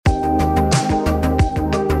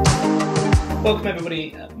Welcome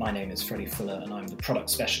everybody, my name is Freddie Fuller and I'm the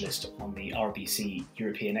product specialist on the RBC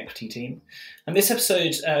European Equity team. And this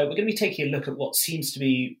episode we're going to be taking a look at what seems to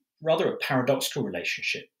be rather a paradoxical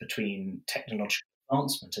relationship between technological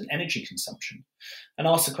advancement and energy consumption, and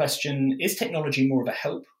ask the question, is technology more of a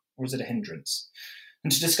help or is it a hindrance?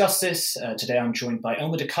 And to discuss this, today I'm joined by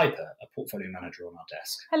Elma de Kuyper, a portfolio manager on our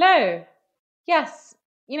desk. Hello. Yes,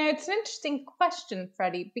 it's an interesting question,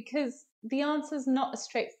 Freddie, because the answer is not as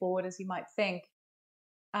straightforward as you might think.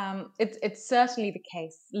 It's certainly the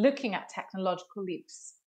case, looking at technological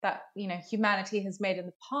leaps that humanity has made in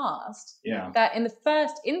the past, that in the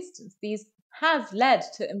first instance these has led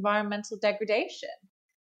to environmental degradation.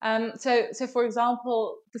 So for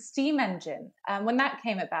example, the steam engine, when that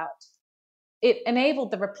came about, it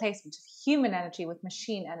enabled the replacement of human energy with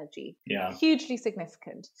machine energy, hugely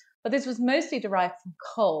significant. But this was mostly derived from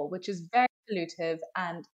coal, which is very pollutive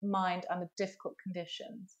and mined under difficult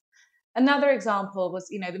conditions. Another example was,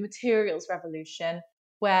 the materials revolution,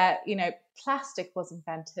 where, plastic was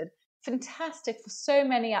invented, fantastic for so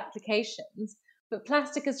many applications, but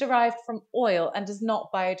plastic is derived from oil and does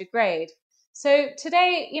not biodegrade. So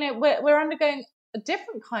today, we're undergoing a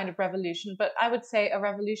different kind of revolution, but I would say a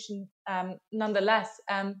revolution nonetheless.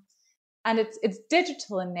 And it's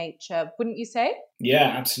digital in nature, wouldn't you say?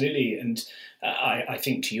 Yeah, absolutely. And I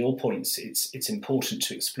think to your points, it's important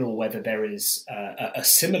to explore whether there is a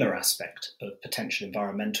similar aspect of potential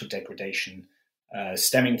environmental degradation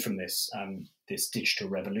stemming from this digital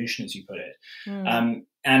revolution, as you put it.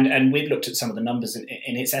 And we've looked at some of the numbers, and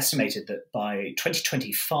it's estimated that by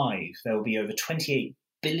 2025 there will be over 28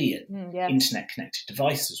 billion internet-connected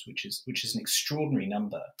devices, which is an extraordinary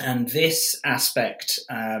number. And this aspect,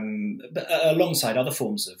 alongside other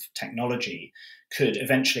forms of technology, could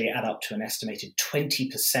eventually add up to an estimated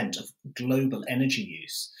 20% of global energy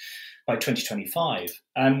use by 2025.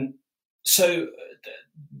 So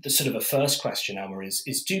the sort of a first question, Elma,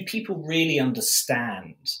 is do people really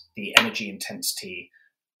understand the energy intensity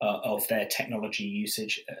of their technology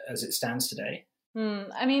usage as it stands today?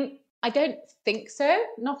 I don't think so,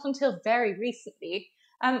 not until very recently.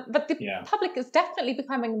 But the public is definitely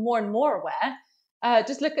becoming more and more aware.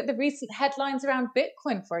 Just look at the recent headlines around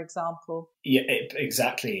Bitcoin, for example. Yeah,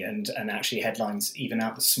 exactly. And actually headlines even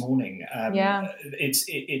out this morning.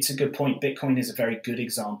 It's a good point. Bitcoin is a very good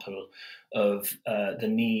example of the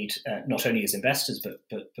need, not only as investors, but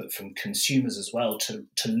from consumers as well, to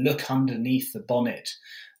look underneath the bonnet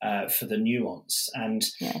for the nuance. And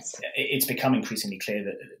it's become increasingly clear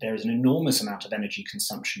that there is an enormous amount of energy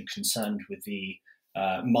consumption concerned with the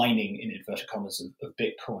mining, in inverted commas, of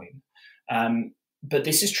Bitcoin. But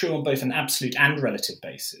this is true on both an absolute and relative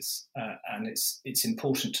basis. And it's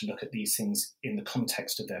important to look at these things in the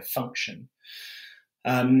context of their function.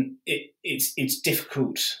 It's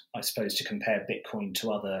difficult, I suppose, to compare Bitcoin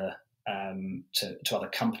to other other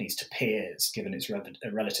companies, to peers, given its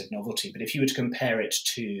relative novelty. But if you were to compare it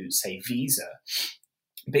to, say, Visa,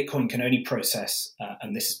 Bitcoin can only process,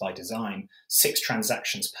 and this is by design, 6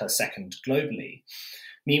 transactions per second globally.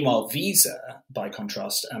 Meanwhile, Visa, by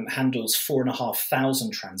contrast, handles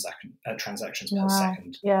 4,500 transactions per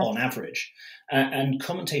second on average. And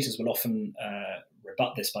commentators will often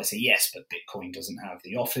rebut this by saying, yes, but Bitcoin doesn't have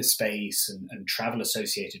the office space and travel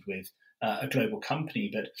associated with a global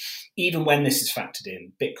company. But even when this is factored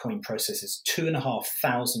in, Bitcoin processes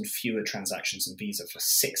 2,500 fewer transactions than Visa for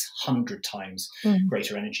 600 times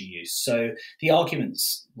greater energy use. So the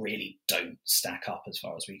arguments really don't stack up as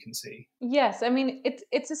far as we can see. Yes,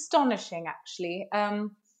 it's astonishing, actually.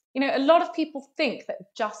 A lot of people think that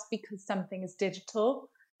just because something is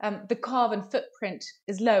digital, the carbon footprint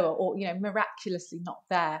is lower or, miraculously not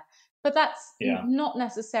there. But that's not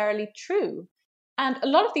necessarily true. And a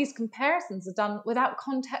lot of these comparisons are done without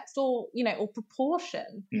context or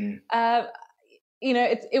proportion.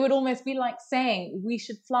 It would almost be like saying we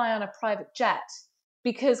should fly on a private jet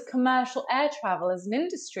because commercial air travel as an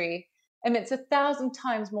industry emits 1,000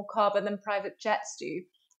 times more carbon than private jets do.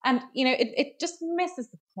 And, it just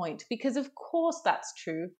misses the point, because of course that's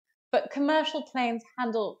true. But commercial planes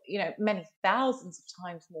handle, many thousands of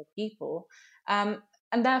times more people.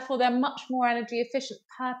 And therefore they're much more energy efficient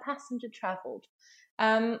per passenger traveled.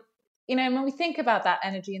 When we think about that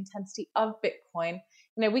energy intensity of Bitcoin,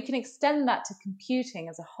 we can extend that to computing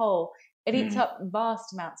as a whole. It eats up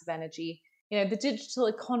vast amounts of energy. The digital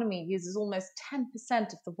economy uses almost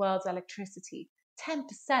 10% of the world's electricity.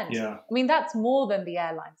 10%. Yeah. That's more than the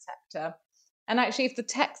airline sector. And actually, if the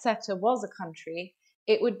tech sector was a country,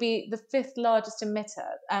 it would be the 5th largest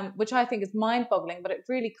emitter, which I think is mind-boggling, but it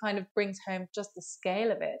really kind of brings home just the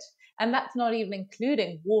scale of it. And that's not even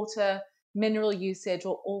including water, mineral usage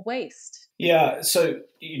or waste. Yeah, so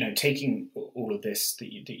taking all of this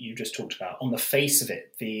that you just talked about, on the face of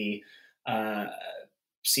it, the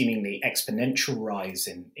seemingly exponential rise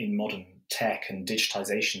in modern tech and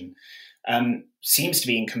digitization seems to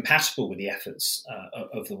be incompatible with the efforts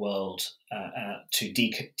of the world to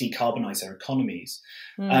decarbonize their economies.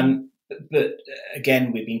 But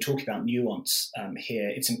again, we've been talking about nuance here.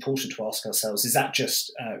 It's important to ask ourselves, is that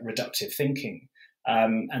just reductive thinking?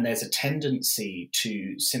 And there's a tendency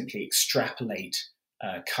to simply extrapolate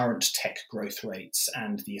current tech growth rates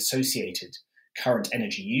and the associated current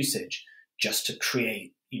energy usage just to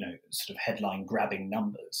create, sort of headline-grabbing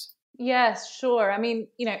numbers. Yes, sure. I mean,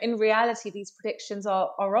 in reality, these predictions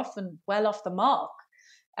are often well off the mark.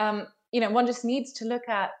 One just needs to look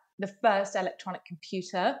at the first electronic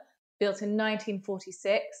computer built in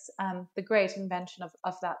 1946, the great invention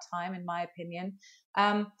of that time, in my opinion.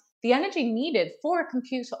 The energy needed for a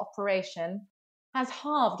computer operation has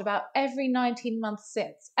halved about every 19 months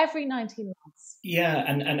since. Every 19 months. Yeah,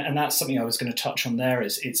 and that's something I was going to touch on there.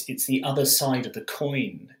 Is it's the other side of the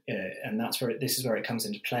coin, and that's where this is where it comes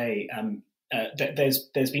into play.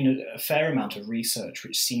 There's been a fair amount of research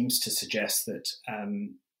which seems to suggest that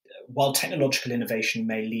while technological innovation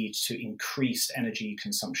may lead to increased energy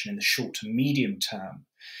consumption in the short to medium term,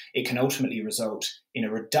 it can ultimately result in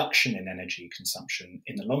a reduction in energy consumption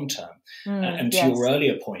in the long term. And to your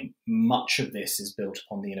earlier point, much of this is built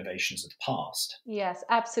upon the innovations of the past. Yes,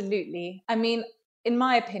 absolutely. I mean, in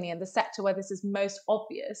my opinion, the sector where this is most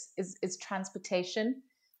obvious is transportation.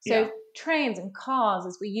 So trains and cars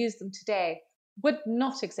as we use them today would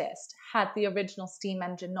not exist had the original steam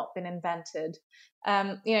engine not been invented.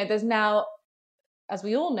 There's now, as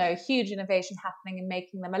we all know, huge innovation happening in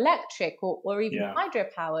making them electric or even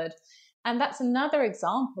hydro-powered. And that's another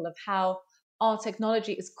example of how our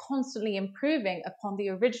technology is constantly improving upon the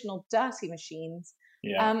original dirty machines.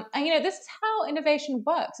 And this is how innovation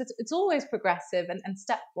works. It's always progressive and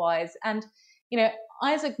stepwise. And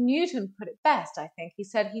Isaac Newton put it best, I think. He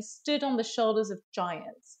said he stood on the shoulders of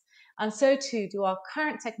giants. And so too do our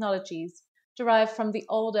current technologies derive from the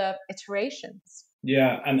older iterations.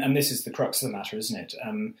 Yeah, and this is the crux of the matter, isn't it?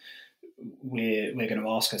 We're going to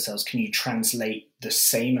ask ourselves, can you translate the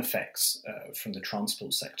same effects from the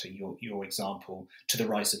transport sector, your example, to the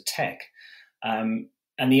rise of tech? And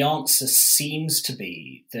the answer seems to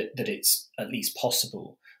be that it's at least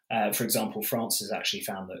possible. For example, France has actually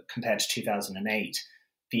found that compared to 2008,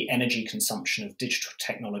 the energy consumption of digital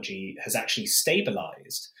technology has actually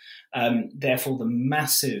stabilized. Therefore, the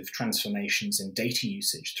massive transformations in data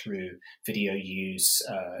usage through video use,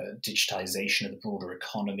 digitization of the broader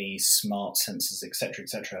economy, smart sensors, etc.,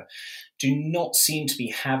 do not seem to be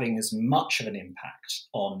having as much of an impact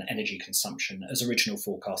on energy consumption as original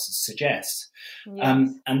forecasters suggest.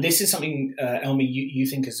 Yes. And this is something, Elmi, you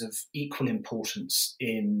think is of equal importance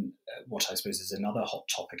in what I suppose is another hot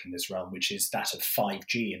topic in this realm, which is that of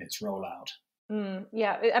 5G and its rollout.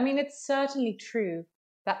 I mean, it's certainly true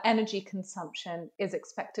that energy consumption is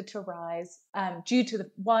expected to rise due to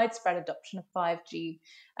the widespread adoption of 5G.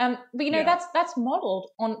 That's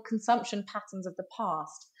modeled on consumption patterns of the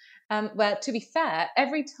past, where, to be fair,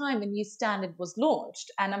 every time a new standard was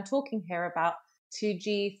launched, and I'm talking here about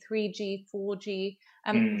 2G, 3G, 4G,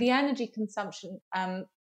 the energy consumption,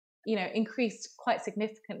 increased quite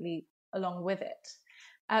significantly along with it.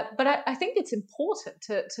 But I think it's important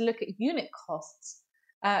to look at unit costs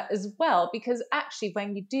as well, because actually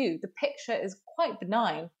when you do, the picture is quite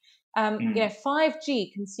benign.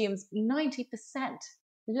 5G consumes 90%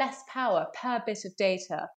 less power per bit of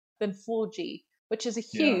data than 4G, which is a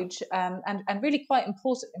huge and really quite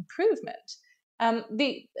important improvement.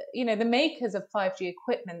 The makers of 5G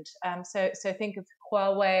equipment, so think of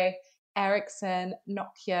Huawei, Ericsson,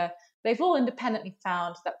 Nokia, they've all independently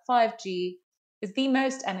found that 5G is the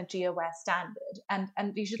most energy aware standard.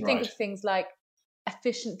 And you should think of things like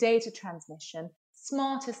efficient data transmission,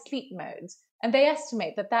 smarter sleep modes, and they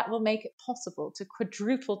estimate that will make it possible to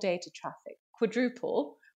quadruple data traffic,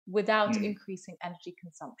 without increasing energy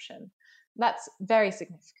consumption. That's very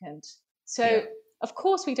significant. So, of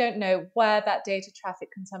course, we don't know where that data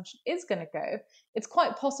traffic consumption is going to go. It's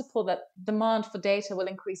quite possible that demand for data will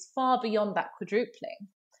increase far beyond that quadrupling.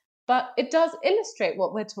 But it does illustrate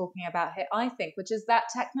what we're talking about here, I think, which is that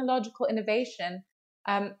technological innovation,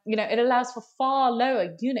 it allows for far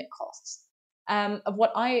lower unit costs of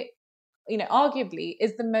what arguably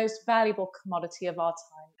is the most valuable commodity of our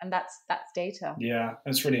time, and that's data. Yeah,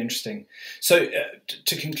 that's really interesting. So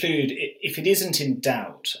to conclude, if it isn't in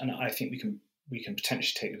doubt, and I think we can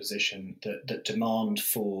potentially take the position that demand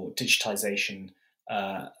for digitization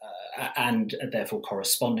and therefore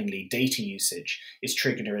correspondingly data usage is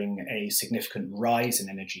triggering a significant rise in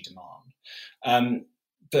energy demand.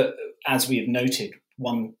 But as we have noted,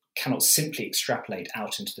 one cannot simply extrapolate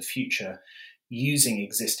out into the future using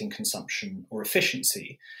existing consumption or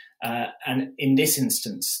efficiency. And in this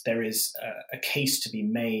instance, there is a case to be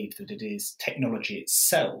made that it is technology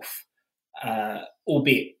itself,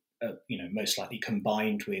 albeit most likely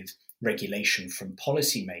combined with regulation from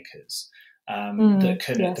policymakers, that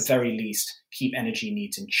can at the very least keep energy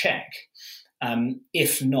needs in check,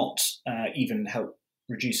 if not even help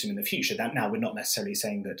reduce them in the future. That now we're not necessarily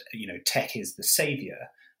saying that tech is the saviour,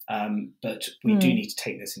 but we do need to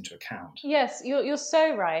take this into account. Yes, you're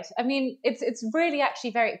so right. I mean, it's really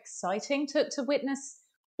actually very exciting to witness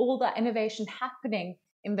all that innovation happening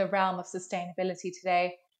in the realm of sustainability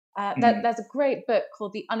today. There's a great book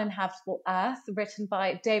called The Uninhabitable Earth, written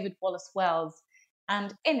by David Wallace Wells.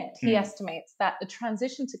 And in it, he estimates that the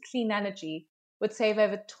transition to clean energy would save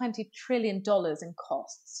over $20 trillion in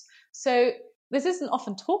costs. So this isn't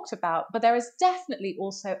often talked about, but there is definitely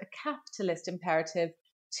also a capitalist imperative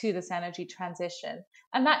to this energy transition.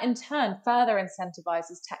 And that in turn further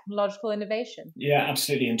incentivizes technological innovation. Yeah,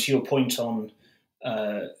 absolutely. And to your point on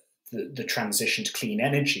the transition to clean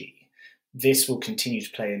energy, this will continue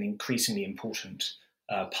to play an increasingly important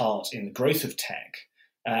part in the growth of tech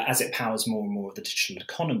as it powers more and more of the digital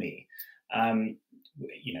economy.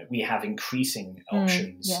 We have increasing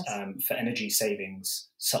options for energy savings,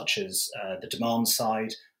 such as the demand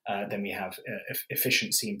side. Then we have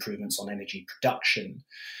efficiency improvements on energy production.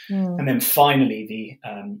 And then finally,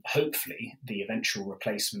 hopefully, the eventual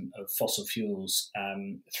replacement of fossil fuels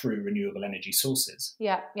through renewable energy sources.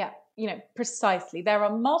 Yeah. Precisely. There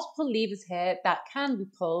are multiple levers here that can be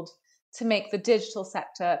pulled to make the digital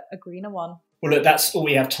sector a greener one. Well, look, that's all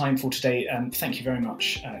we have time for today. Thank you very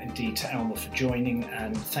much indeed to Elma for joining,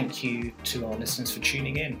 and thank you to our listeners for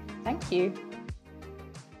tuning in. Thank you.